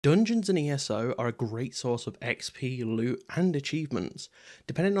Dungeons in ESO are a great source of XP, loot, and achievements.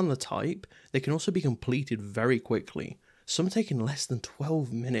 Depending on the type, they can also be completed very quickly, some taking less than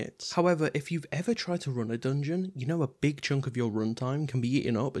 12 minutes. However, if you've ever tried to run a dungeon, you know a big chunk of your runtime can be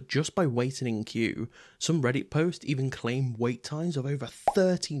eaten up just by waiting in queue. Some Reddit posts even claim wait times of over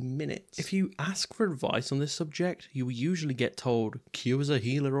 30 minutes. If you ask for advice on this subject, you will usually get told, queue as a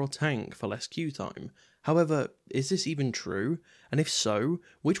healer or tank for less queue time. However, is this even true? And if so,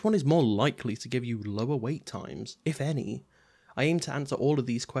 which one is more likely to give you lower wait times, if any? I aim to answer all of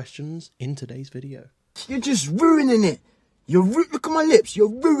these questions in today's video. You're just ruining it. Look at my lips, you're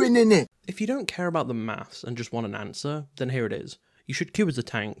ruining it. If you don't care about the maths and just want an answer, then here it is. You should queue as a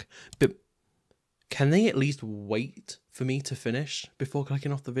tank, but can they at least wait for me to finish before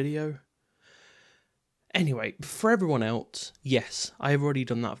clicking off the video? Anyway, for everyone else, yes, I have already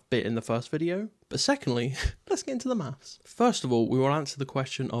done that bit in the first video, but secondly, let's get into the maths. First of all, we will answer the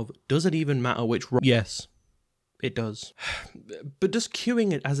question of, does it even matter which roll? Yes, it does. But does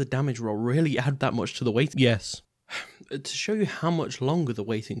queuing it as a damage roll really add that much to the wait? Yes. To show you how much longer the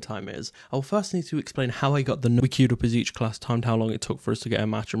waiting time is, I'll first need to explain how I got the we queued up as each class timed how long it took for us to get a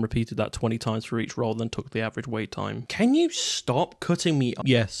match and repeated that 20 times for each roll, then took the average wait time. Can you stop cutting me off?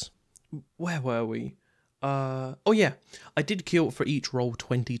 Yes. Where were we? Oh yeah, I did queue up for each role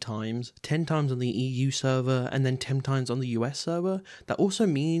 20 times, 10 times on the EU server, and then 10 times on the US server. That also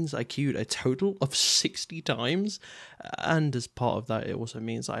means I queued a total of 60 times, and as part of that, it also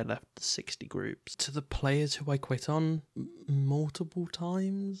means I left 60 groups. To the players who I quit on multiple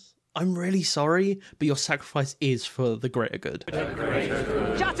times, I'm really sorry, but your sacrifice is for the greater good.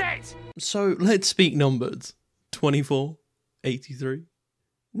 Shut it! So let's speak numbers. 24, 83,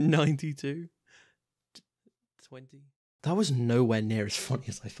 92... 20. That was nowhere near as funny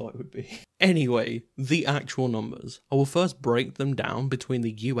as I thought it would be. Anyway, the actual numbers. I will first break them down between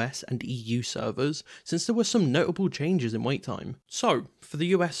the US and EU servers, since there were some notable changes in wait time. So, for the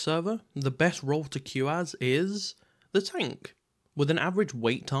US server, the best role to queue as is the tank, with an average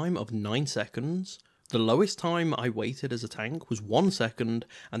wait time of 9 seconds. The lowest time I waited as a tank was 1 second,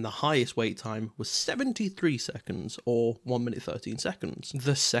 and the highest wait time was 73 seconds, or 1 minute 13 seconds.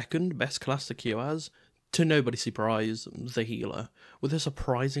 The second best class to queue as, to nobody's surprise, the healer, with a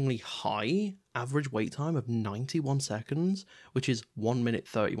surprisingly high average wait time of 91 seconds, which is 1 minute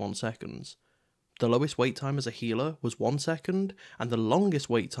 31 seconds. The lowest wait time as a healer was 1 second, and the longest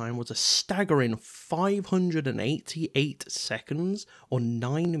wait time was a staggering 588 seconds, or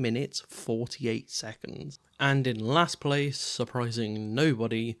 9 minutes 48 seconds. And in last place, surprising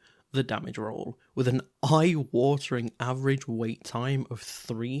nobody, the damage roll, with an eye-watering average wait time of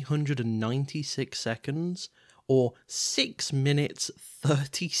 396 seconds, or 6 minutes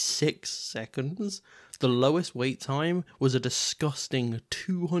 36 seconds. The lowest wait time was a disgusting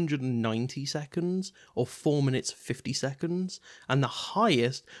 290 seconds, or 4 minutes 50 seconds, and the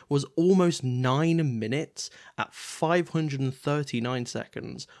highest was almost 9 minutes at 539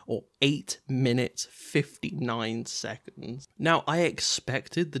 seconds, or 8 minutes 59 seconds. Now, I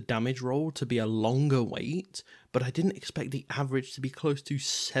expected the damage roll to be a longer wait, but I didn't expect the average to be close to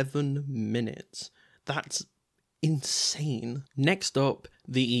 7 minutes. That's insane. Next up,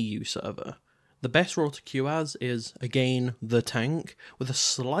 the EU server. The best role to queue as is, again, the tank, with a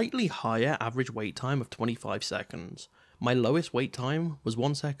slightly higher average wait time of 25 seconds. My lowest wait time was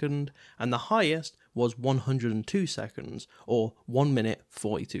 1 second, and the highest was 102 seconds, or 1 minute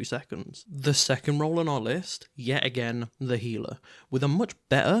 42 seconds. The second role on our list, yet again, the healer, with a much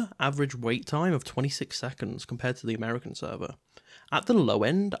better average wait time of 26 seconds compared to the American server. At the low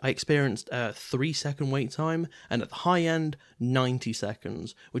end, I experienced a 3-second wait time, and at the high end, 90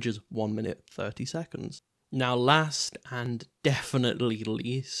 seconds, which is 1 minute 30 seconds. Now, last and definitely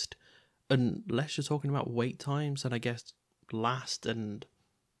least, unless you're talking about wait times, and I guess last and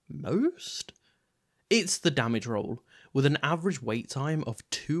most, it's the damage roll, with an average wait time of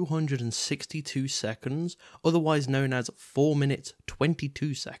 262 seconds, otherwise known as 4 minutes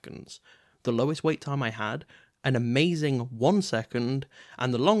 22 seconds. The lowest wait time I had, an amazing 1 second,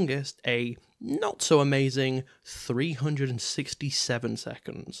 and the longest, a not so amazing 367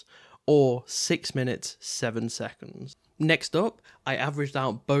 seconds, or 6 minutes 7 seconds. Next up, I averaged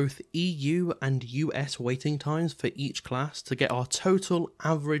out both EU and US waiting times for each class to get our total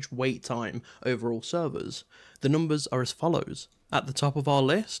average wait time over all servers. The numbers are as follows. At the top of our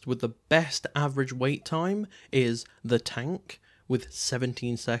list, with the best average wait time, is the tank, with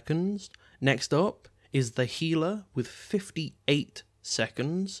 17 seconds. Next up is the healer, with 58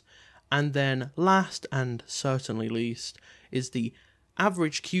 seconds. And then last and certainly least is the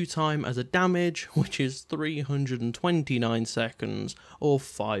average queue time as a damage, which is 329 seconds, or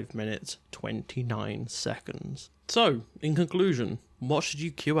 5 minutes 29 seconds. So, in conclusion, what should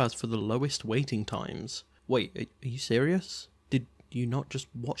you queue as for the lowest waiting times? Wait, are you serious? Did you not just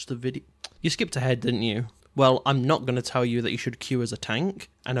watch the video? You skipped ahead, didn't you? Well, I'm not going to tell you that you should queue as a tank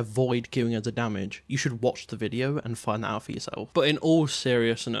and avoid queuing as a damage. You should watch the video and find that out for yourself. But in all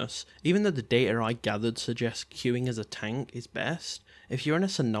seriousness, even though the data I gathered suggests queuing as a tank is best, if you're in a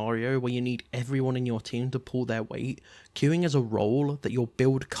scenario where you need everyone in your team to pull their weight, queuing as a role that your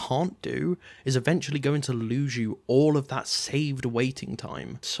build can't do is eventually going to lose you all of that saved waiting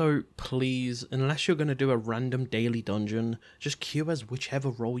time. So please, unless you're going to do a random daily dungeon, just queue as whichever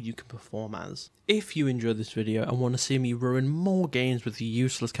role you can perform as. If you enjoyed this video and want to see me ruin more games with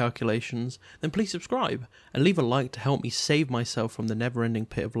useless calculations, then please subscribe and leave a like to help me save myself from the never-ending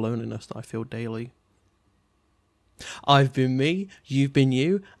pit of loneliness that I feel daily. I've been me, you've been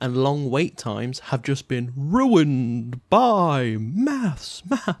you, and long wait times have just been ruined by maths.